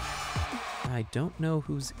 I don't know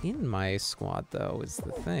who's in my squad, though, is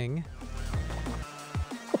the thing.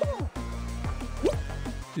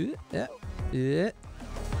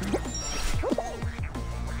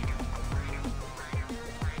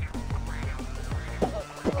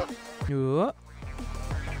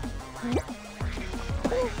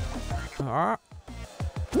 Ah.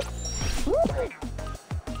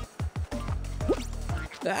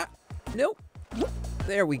 Ah. Nope.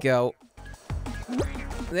 There we go.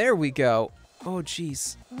 There we go. Oh,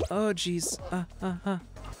 jeez. Oh, jeez.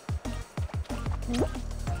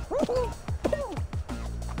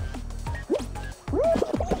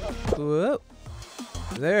 Whoa.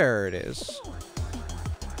 There it is.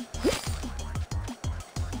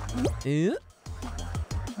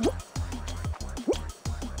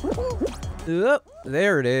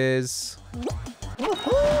 There it is.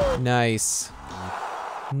 Nice.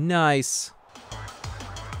 Nice.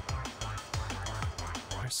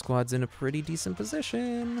 Our squad's in a pretty decent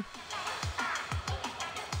position.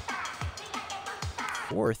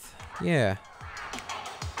 4th. Yeah.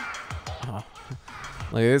 Oh.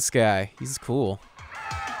 Look at this guy. He's cool.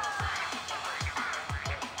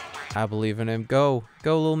 I believe in him. Go.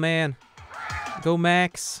 Go, little man. Go,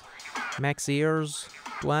 Max. Max ears.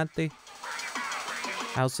 Guante.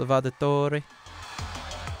 House of Auditore.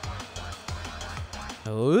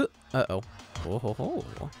 Oh. Uh-oh. Oh, ho,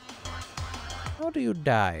 ho. How do you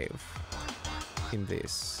dive in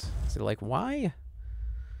this? Is it like, why?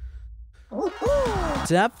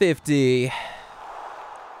 Top 50.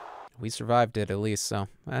 We survived it at least, so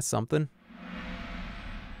that's something.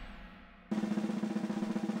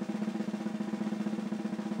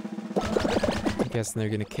 I'm guessing they're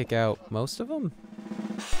gonna kick out most of them?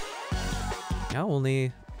 No,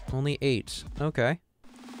 only 8. Okay.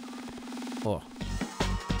 Oh.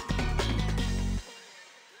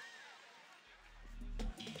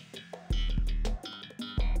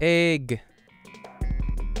 Egg.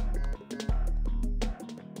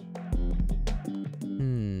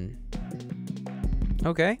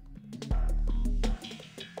 Okay.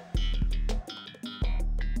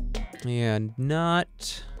 Yeah, not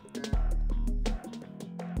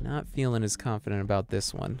feeling as confident about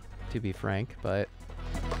this one, to be frank, but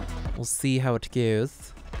we'll see how it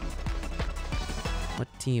goes. What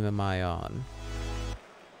team am I on?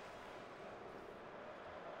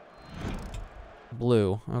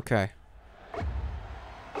 Blue. Okay.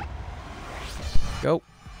 Go.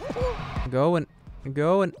 Going.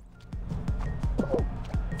 Going.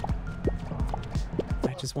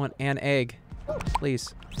 I just want an egg.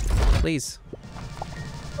 Please. Please.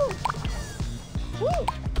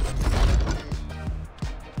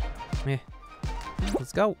 Meh.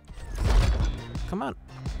 Let's go. Come on.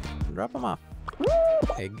 Drop them off.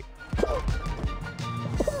 Egg.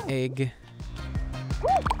 Egg.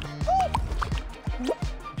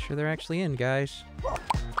 Make sure they're actually in, guys.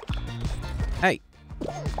 Hey.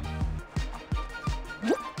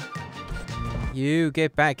 You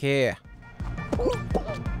get back here.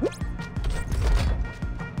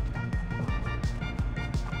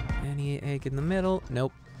 Any egg in the middle?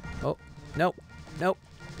 Nope. Oh, nope. Nope.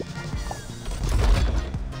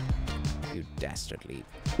 You dastardly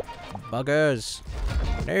buggers.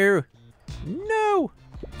 No. No.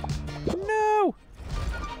 No.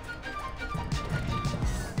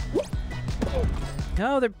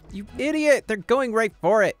 No, you idiot. They're going right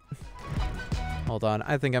for it. Hold on.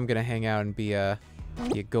 I think I'm going to hang out and be a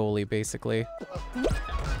goalie, basically.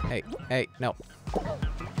 Hey, hey, no.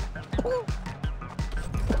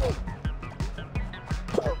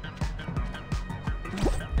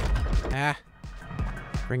 Ah.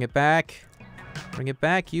 Bring it back. Bring it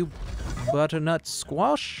back, you butternut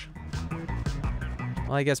squash.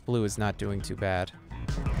 Well, I guess blue is not doing too bad.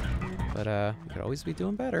 But, we could always be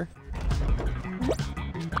doing better.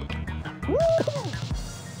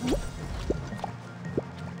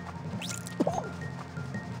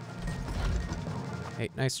 Hey,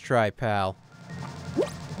 nice try, pal.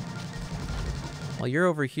 While you're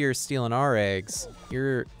over here stealing our eggs,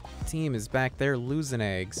 your team is back there losing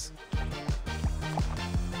eggs.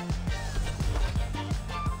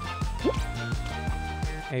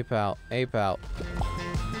 Hey, pal. Hey, pal.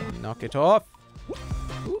 Knock it off.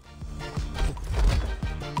 Ooh.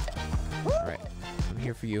 All right. I'm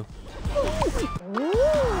here for you.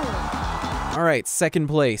 All right. Second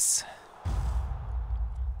place.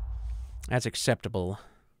 That's acceptable.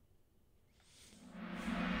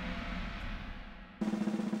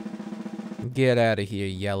 Get out of here,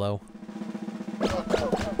 yellow.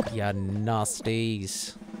 Ya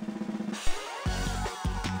nasties.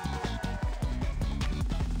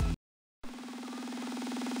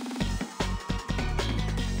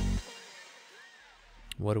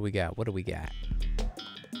 What do we got? What do we got?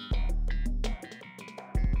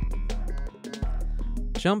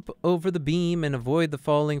 Jump over the beam and avoid the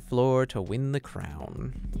falling floor to win the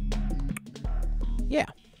crown. Yeah.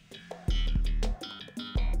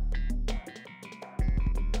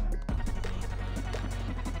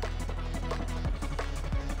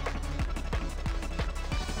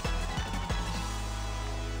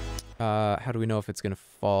 How do we know if it's gonna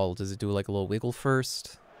fall? Does it do like a little wiggle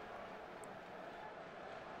first?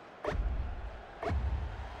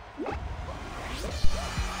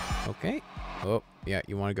 Okay. Oh, yeah,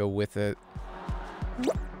 you want to go with it.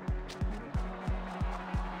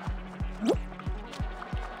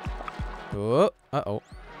 Oh, uh-oh.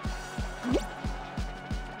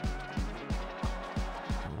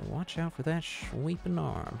 Watch out for that sweeping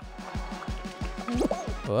arm.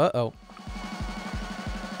 Uh-oh.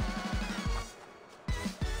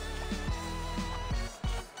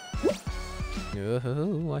 Oh,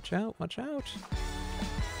 watch out, watch out.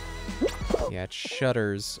 Yeah, it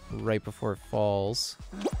shudders right before it falls.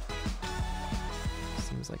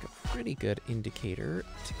 Seems like a pretty good indicator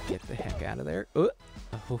to get the heck out of there. Oh,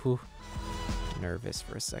 nervous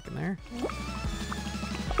for a second there.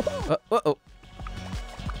 Uh-oh.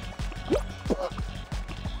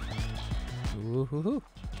 Ooh.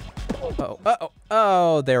 Uh-oh, uh-oh.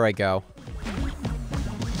 Oh, there I go.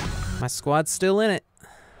 My squad's still in it.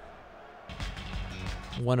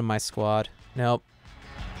 One of my squad. Nope.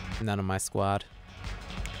 None of my squad.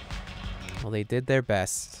 Well, they did their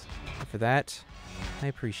best. And for that, I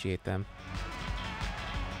appreciate them.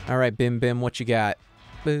 All right, Bim Bim, what you got?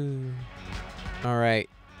 Boo. All right.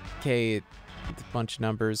 Okay, a bunch of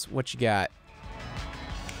numbers. What you got?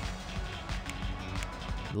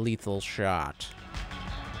 Lethal shot.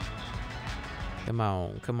 Come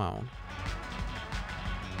on, come on.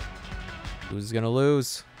 Who's gonna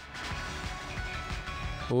lose?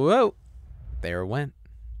 Whoa. There it went.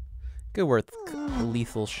 Good worth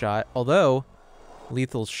lethal shot. Although,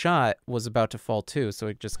 lethal shot was about to fall too, so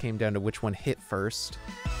it just came down to which one hit first.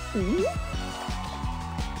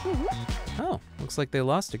 Oh, looks like they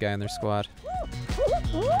lost a guy in their squad.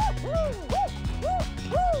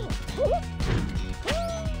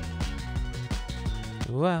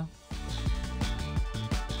 Wow.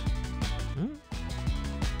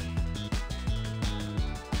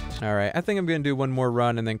 All right, I think I'm gonna do one more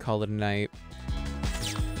run and then call it a night.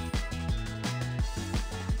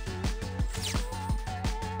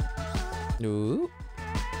 Ooh.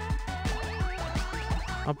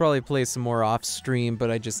 I'll probably play some more off stream,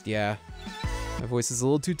 but yeah. My voice is a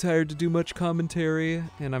little too tired to do much commentary,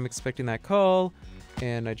 and I'm expecting that call,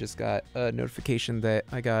 and I just got a notification that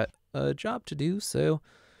I got a job to do, so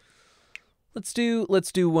let's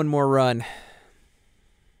do one more run.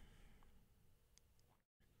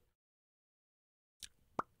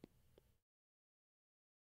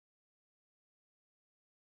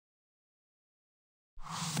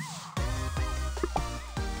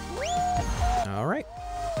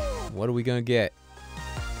 What are we gonna get?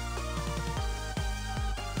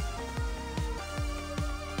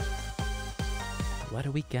 What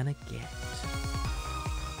are we gonna get?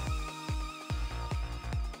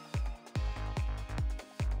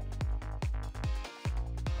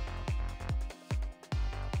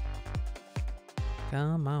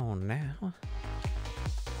 Come on now.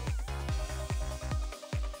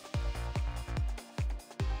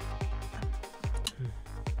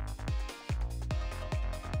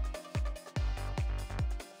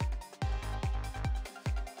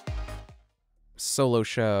 Solo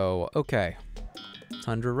show. Okay.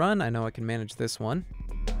 Tundra run. I know I can manage this one.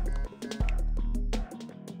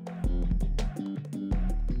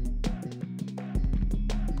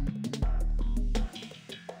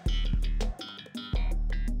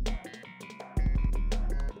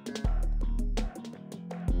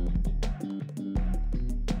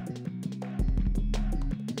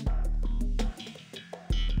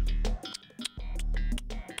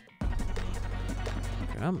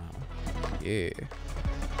 Come on. Yeah.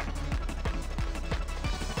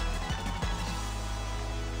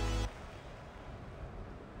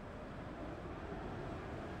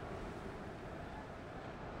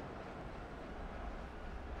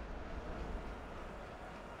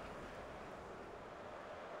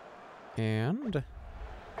 And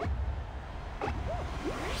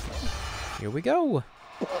here we go.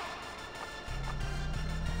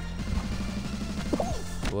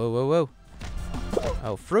 Whoa, whoa, whoa.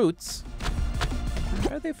 Oh, fruits?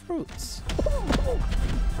 Why are they fruits?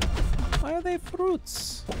 Why are they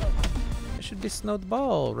fruits? It should be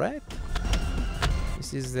snowball, right?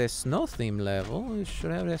 This is the snow theme level. We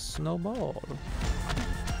should have a snowball.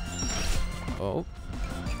 Oh.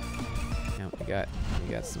 Yeah,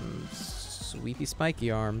 we got some sweepy spiky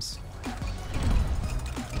arms.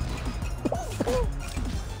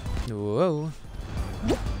 Whoa.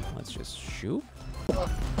 Let's just shoot.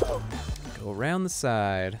 Go around the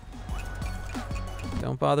side.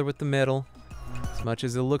 Don't bother with the middle. As much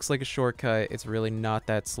as it looks like a shortcut, it's really not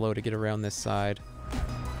that slow to get around this side.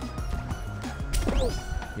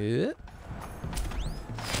 Good.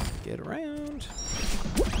 Get around.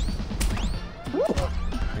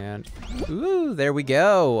 And, ooh, there we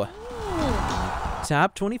go.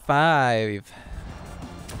 Top 25.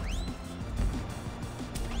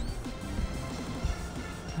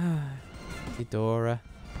 Ghidorah.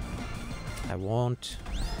 I want.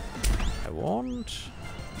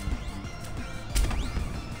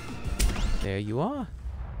 There you are.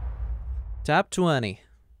 Top 20.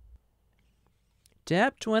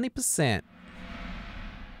 Top 20%.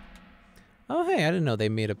 Oh, hey, I didn't know they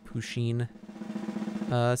made a Pusheen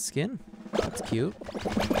skin. That's cute.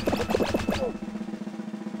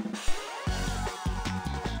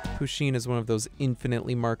 Pusheen is one of those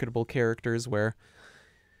infinitely marketable characters where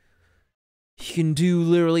you can do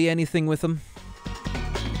literally anything with them.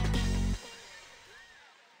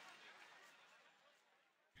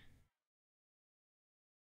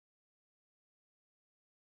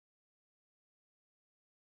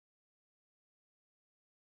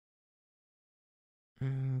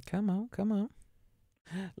 Come on, come on.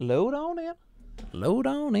 Load on in. Load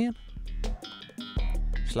on in.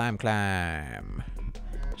 Slime climb.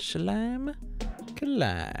 Slime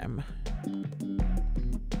climb.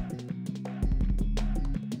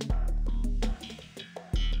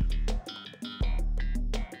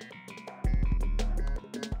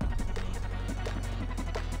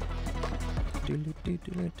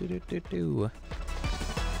 Do.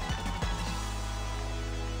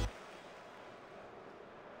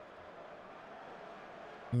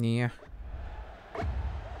 Yeah.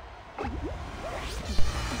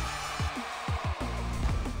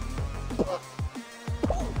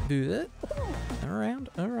 Do it.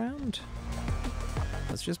 Around.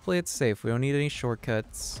 Let's just play it safe. We don't need any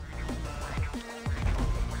shortcuts.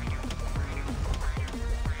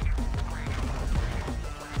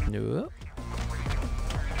 Nope.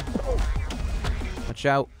 Watch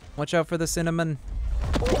out. Watch out for the cinnamon.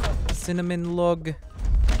 Cinnamon log.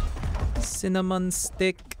 Cinnamon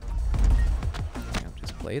stick. Yeah,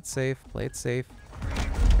 just play it safe. Play it safe.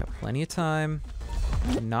 Got plenty of time.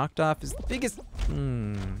 Knocked off is the biggest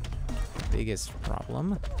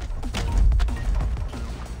problem.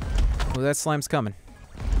 Oh, that slime's coming.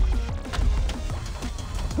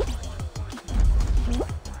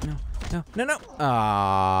 No.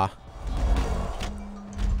 Ah.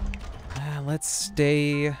 Let's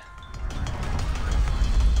stay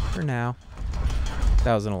for now.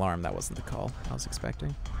 That was an alarm. That wasn't the call I was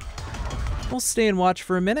expecting. We'll stay and watch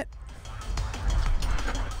for a minute.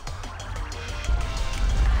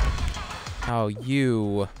 Oh,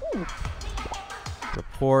 you.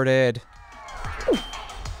 Reported.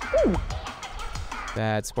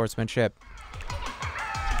 Bad sportsmanship.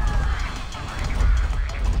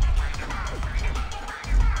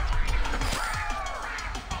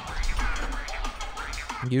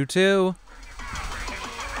 You too.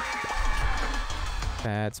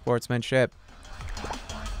 Bad sportsmanship.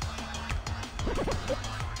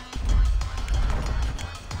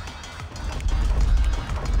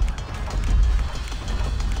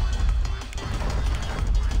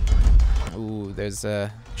 Ooh, there's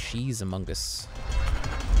cheese among us.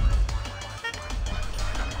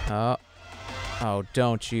 Oh. Oh,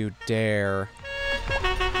 don't you dare.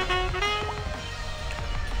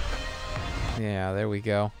 Yeah, there we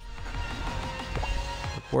go.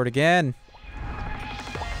 Report again.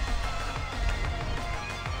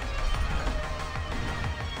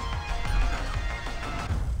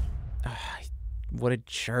 What a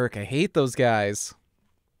jerk. I hate those guys.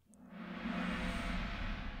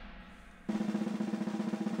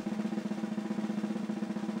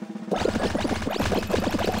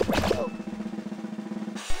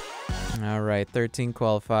 All right, 13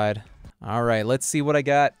 qualified. All right, let's see what I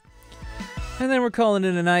got. And then we're calling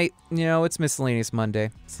it a night. You know, it's Miscellaneous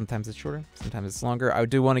Monday. Sometimes it's shorter, sometimes it's longer. I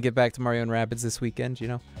do want to get back to Mario and Rabbids this weekend, you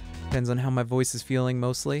know. Depends on how my voice is feeling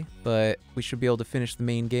mostly, but we should be able to finish the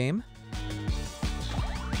main game.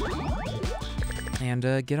 And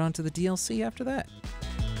get on to the DLC after that.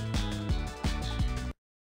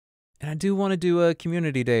 And I do want to do a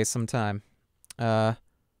community day sometime.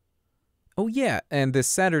 Oh yeah, and this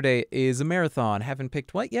Saturday is a marathon. Haven't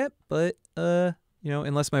picked what yet, but you know,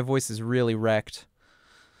 unless my voice is really wrecked,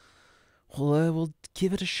 we'll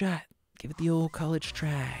give it a shot. Give it the old college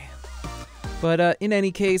try. But in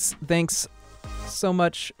any case, thanks so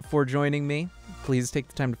much for joining me. Please take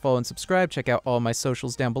the time to follow and subscribe. Check out all my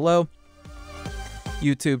socials down below.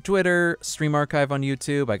 YouTube, Twitter, Stream Archive on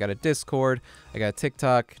YouTube. I got a Discord. I got a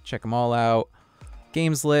TikTok. Check them all out.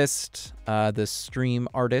 Games list. The stream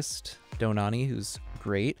artist, Donani, who's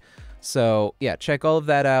great. So, yeah, check all of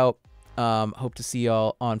that out. Hope to see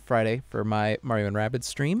y'all on Friday for my Mario and Rabbids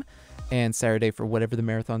stream. And Saturday for whatever the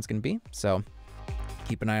marathon's going to be. So,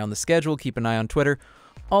 keep an eye on the schedule. Keep an eye on Twitter.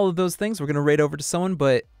 All of those things. We're going to raid over to someone.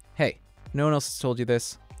 But, hey, no one else has told you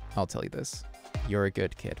this. I'll tell you this. You're a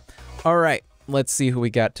good kid. All right. Let's see who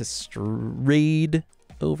we got to raid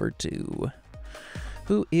over to.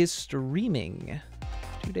 Who is streaming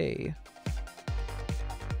today?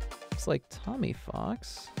 Looks like Tommy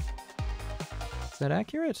Fox. Is that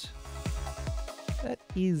accurate? That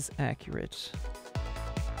is accurate.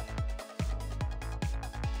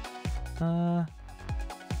 I'm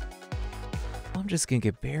just gonna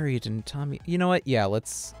get buried in Tommy. You know what? Yeah,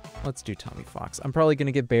 let's do Tommy Fox. I'm probably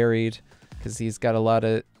gonna get buried because he's got a lot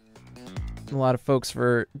of folks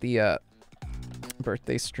for the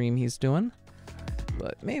birthday stream he's doing,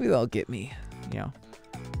 but maybe they'll get me, you know,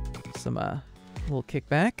 some little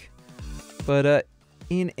kickback. But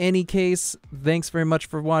in any case, thanks very much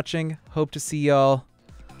for watching. Hope to see y'all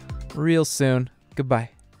real soon. Goodbye,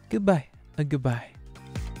 goodbye, and goodbye.